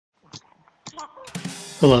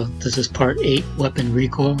Hello, this is part 8, Weapon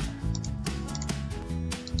Recoil.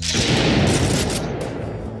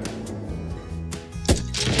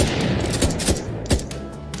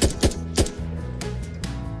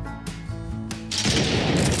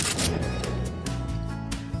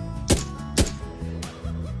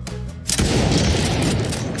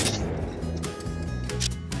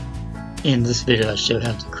 In this video I showed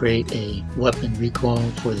how to create a weapon recoil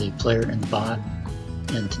for the player and the bot,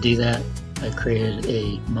 and to do that I created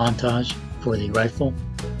a montage for the rifle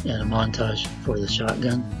and a montage for the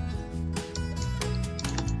shotgun.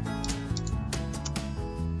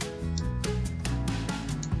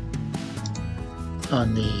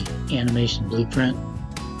 On the animation blueprint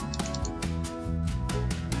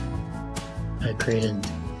I created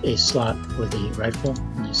a slot for the rifle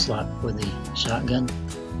and a slot for the shotgun.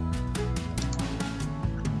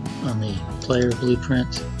 On the player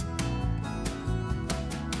blueprint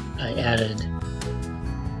I added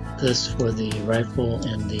this for the rifle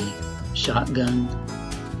and the shotgun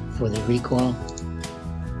for the recoil,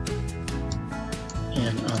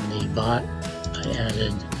 and on the bot I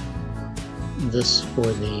added this for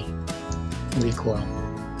the recoil.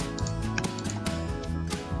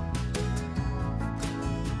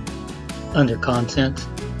 Under content,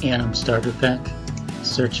 Anim starter pack,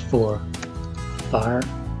 search for fire,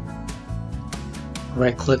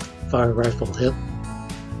 right click fire rifle hip,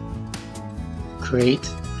 create,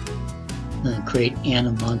 then create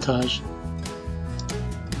Anim montage,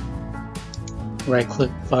 right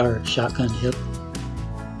click fire shotgun hip,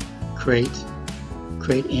 create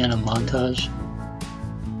Anim montage.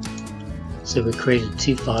 So we created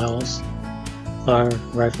two files, fire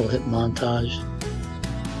rifle hip montage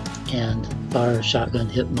and fire shotgun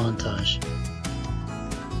hip montage.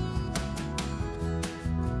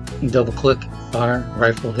 Double click fire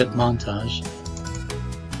rifle hip montage,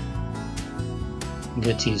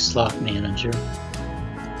 go to slot manager,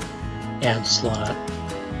 add slot.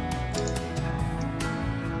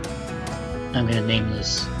 I'm going to name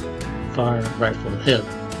this fire rifle hip,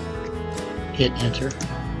 hit enter,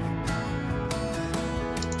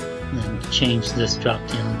 then change this drop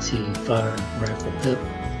down to fire rifle hip,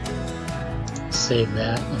 save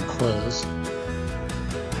that and close,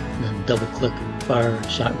 and then double click fire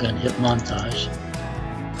shotgun hip montage,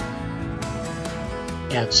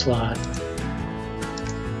 add slot.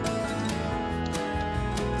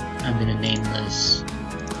 I'm going to name this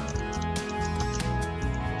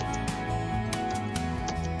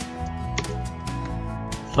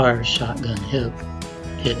fire shotgun hip,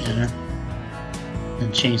 hit enter,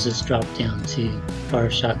 and change this drop down to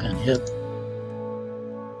fire shotgun hip,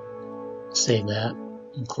 save that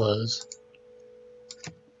and close.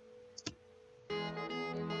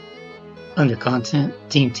 Under content,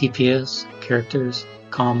 team TPS, characters,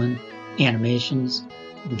 common, animations,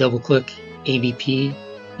 double click ABP,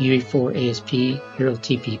 UE4 ASP, Hero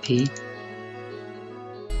TPP.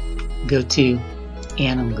 Go to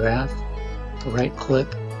AnimGraph, right click,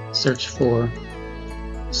 search for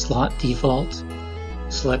slot default,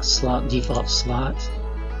 select slot default slot,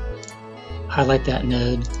 highlight that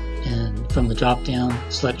node, and from the drop down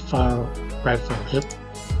select fire rifle hip,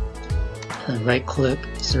 and right click,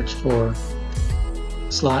 search for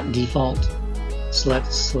slot default,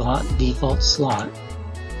 select slot default slot,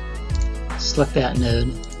 select that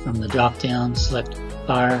node, from the drop down select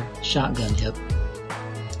fire shotgun hip,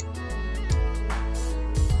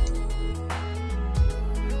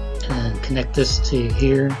 and connect this to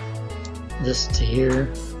here, this to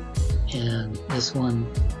here, and this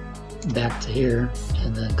one back to here,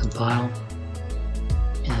 and then compile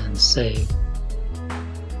and save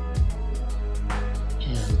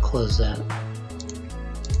and close that.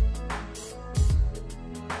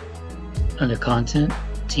 Under content,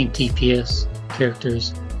 team TPS,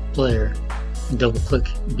 characters, player, and double click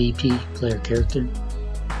BP, player character.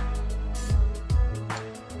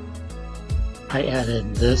 I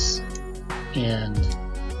added this and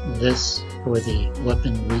this for the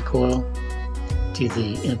weapon recoil to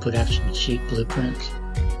the input action sheet blueprint.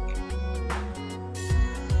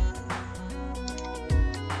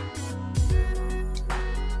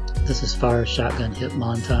 This is fire shotgun hip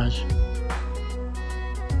montage.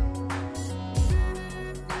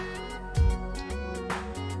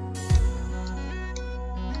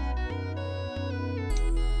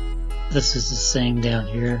 This is the same down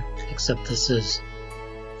here, except this is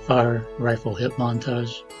fire rifle hip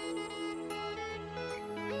montage.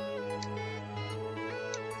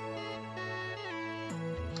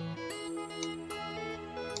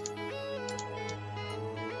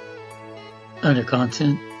 Under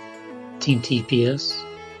content, team TPS,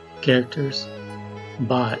 characters,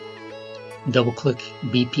 bot, double-click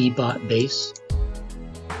BP bot base.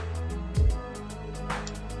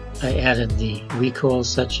 I added the Recoil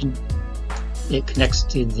section. It connects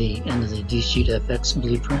to the end of the DSheetFX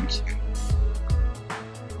blueprint.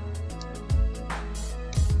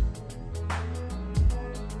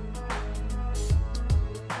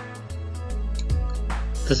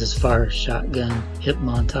 This is fire shotgun hip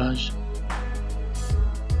montage.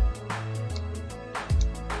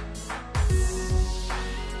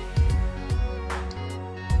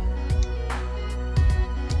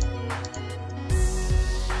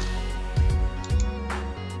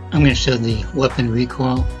 I'm going to show the weapon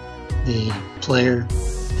recoil. The player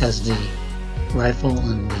has the rifle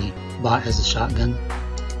and the bot has the shotgun.